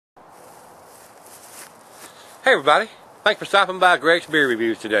Hey everybody, thanks for stopping by Greg's Beer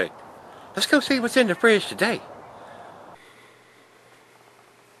Reviews today. Let's go see what's in the fridge today.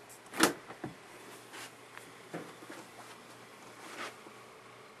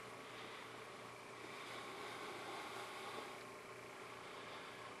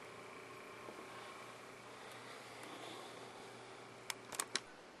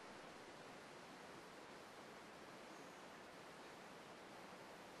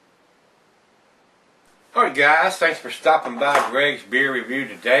 Alright guys, thanks for stopping by Greg's Beer Review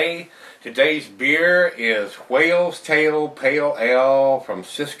today. Today's beer is Whale's Tail Pale Ale from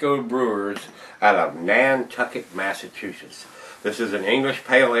Cisco Brewers out of Nantucket, Massachusetts. This is an English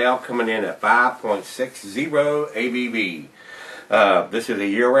Pale Ale coming in at 5.60 ABV. This is a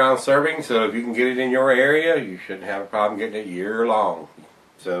year-round serving, so if you can get it in your area, you shouldn't have a problem getting it year-long.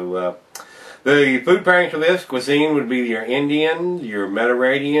 So, the food pairings for this cuisine would be your Indian, your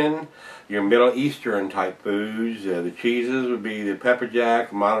Mediterranean, your Middle Eastern type foods. The cheeses would be the Pepper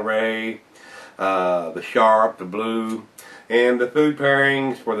Jack, Monterey, the Sharp, the Blue, and the food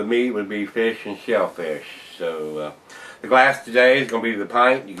pairings for the meat would be fish and shellfish. So the glass today is going to be the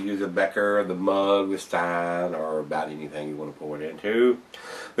pint. You can use a Becker, the mug, the Stein, or about anything you want to pour it into.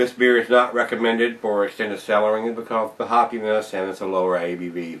 This beer is not recommended for extended cellaring because of the hoppiness, and it's a lower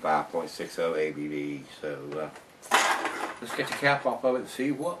ABV, 5.60 ABV. So let's get the cap off of it and see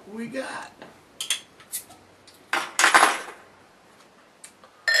what we got.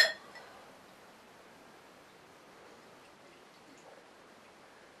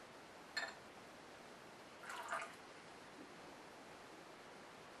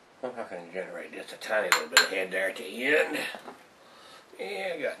 I hope I can generate just a tiny little bit of head there at the end.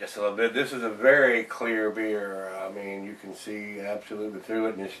 Yeah, I got just a little bit. This is a very clear beer. I mean, you can see absolutely through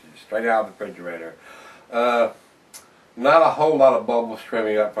it, and it's straight out of the refrigerator. Not a whole lot of bubbles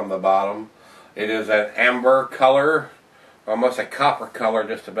trimming up from the bottom. It is an amber color, almost a copper color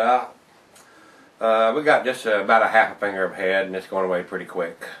just about. We got just about a half a finger of head, and it's going away pretty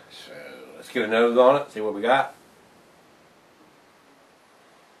quick. So let's get a nose on it, see what we got.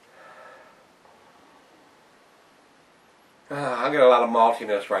 I get a lot of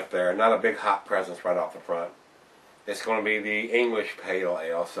maltiness right there, not a big hot presence right off the front. It's going to be the English Pale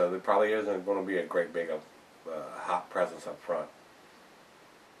Ale, so there probably isn't going to be a great big hot presence up front.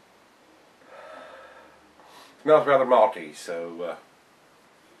 Smells rather malty, so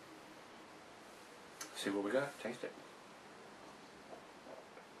see what we got, taste it.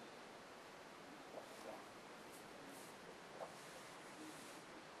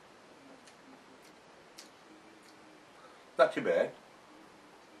 Not too bad.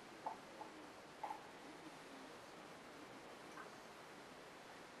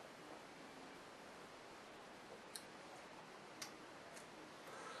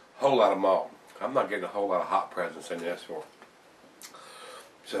 Whole lot of malt. I'm not getting a whole lot of hot presence in this one.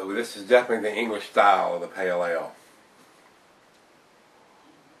 So this is definitely the English style of the Pale Ale.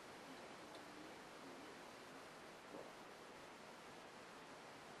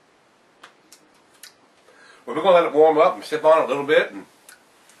 Well, we're going to let it warm up and sip on it a little bit and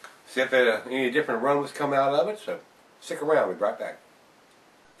see if any different aromas come out of it. So stick around, we'll be right back.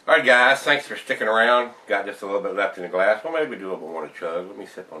 Alright guys, thanks for sticking around. Got just a little bit left in the glass. Well, maybe do a little bit more to chug. Let me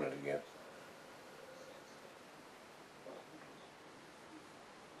sip on it again.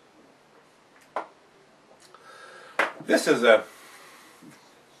 This is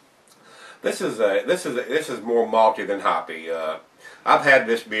more malty than hoppy. I've had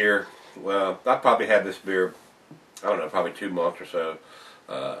this beer. Well, I've probably had this beer, I don't know, probably 2 months or so.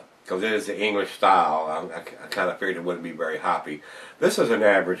 Because it is the English style. I kind of figured it wouldn't be very hoppy. This is an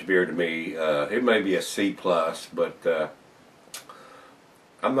average beer to me. It may be a C+, but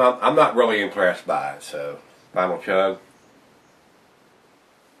I'm not really impressed by it. So, final chug.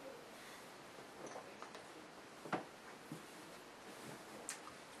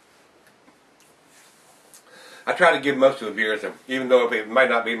 I try to give most of the beers, even though it might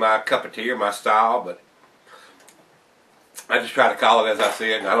not be my cup of tea or my style, but I just try to call it as I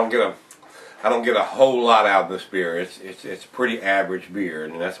see it, and I don't get a whole lot out of this beer. It's pretty average beer,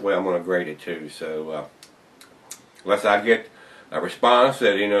 and that's the way I'm going to grade it too. So unless I get a response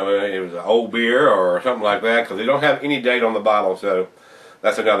that it was an old beer or something like that, because they don't have any date on the bottle, so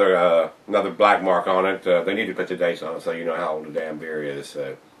that's another black mark on it. They need to put the dates on it so you know how old the damn beer is.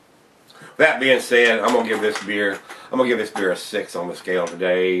 So that being said, I'm gonna give this beer a 6 on the scale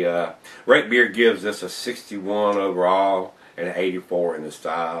today. Rate Beer gives this a 61 overall and an 84 in the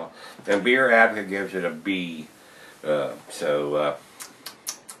style, and Beer Advocate gives it a B. So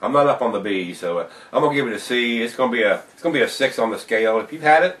I'm not up on the B, so I'm gonna give it a C. It's gonna be a 6 on the scale. If you've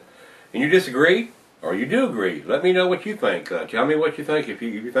had it and you disagree, or you do agree. Let me know what you think. Tell me what you think. If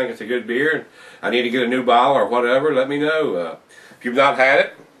you think it's a good beer and I need to get a new bottle or whatever, let me know. If you've not had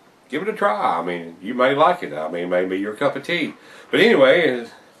it, give it a try. I mean, you may like it. I mean, maybe your cup of tea. But anyway,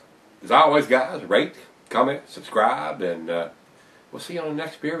 as always, guys, rate, comment, subscribe, and we'll see you on the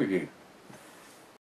next beer review.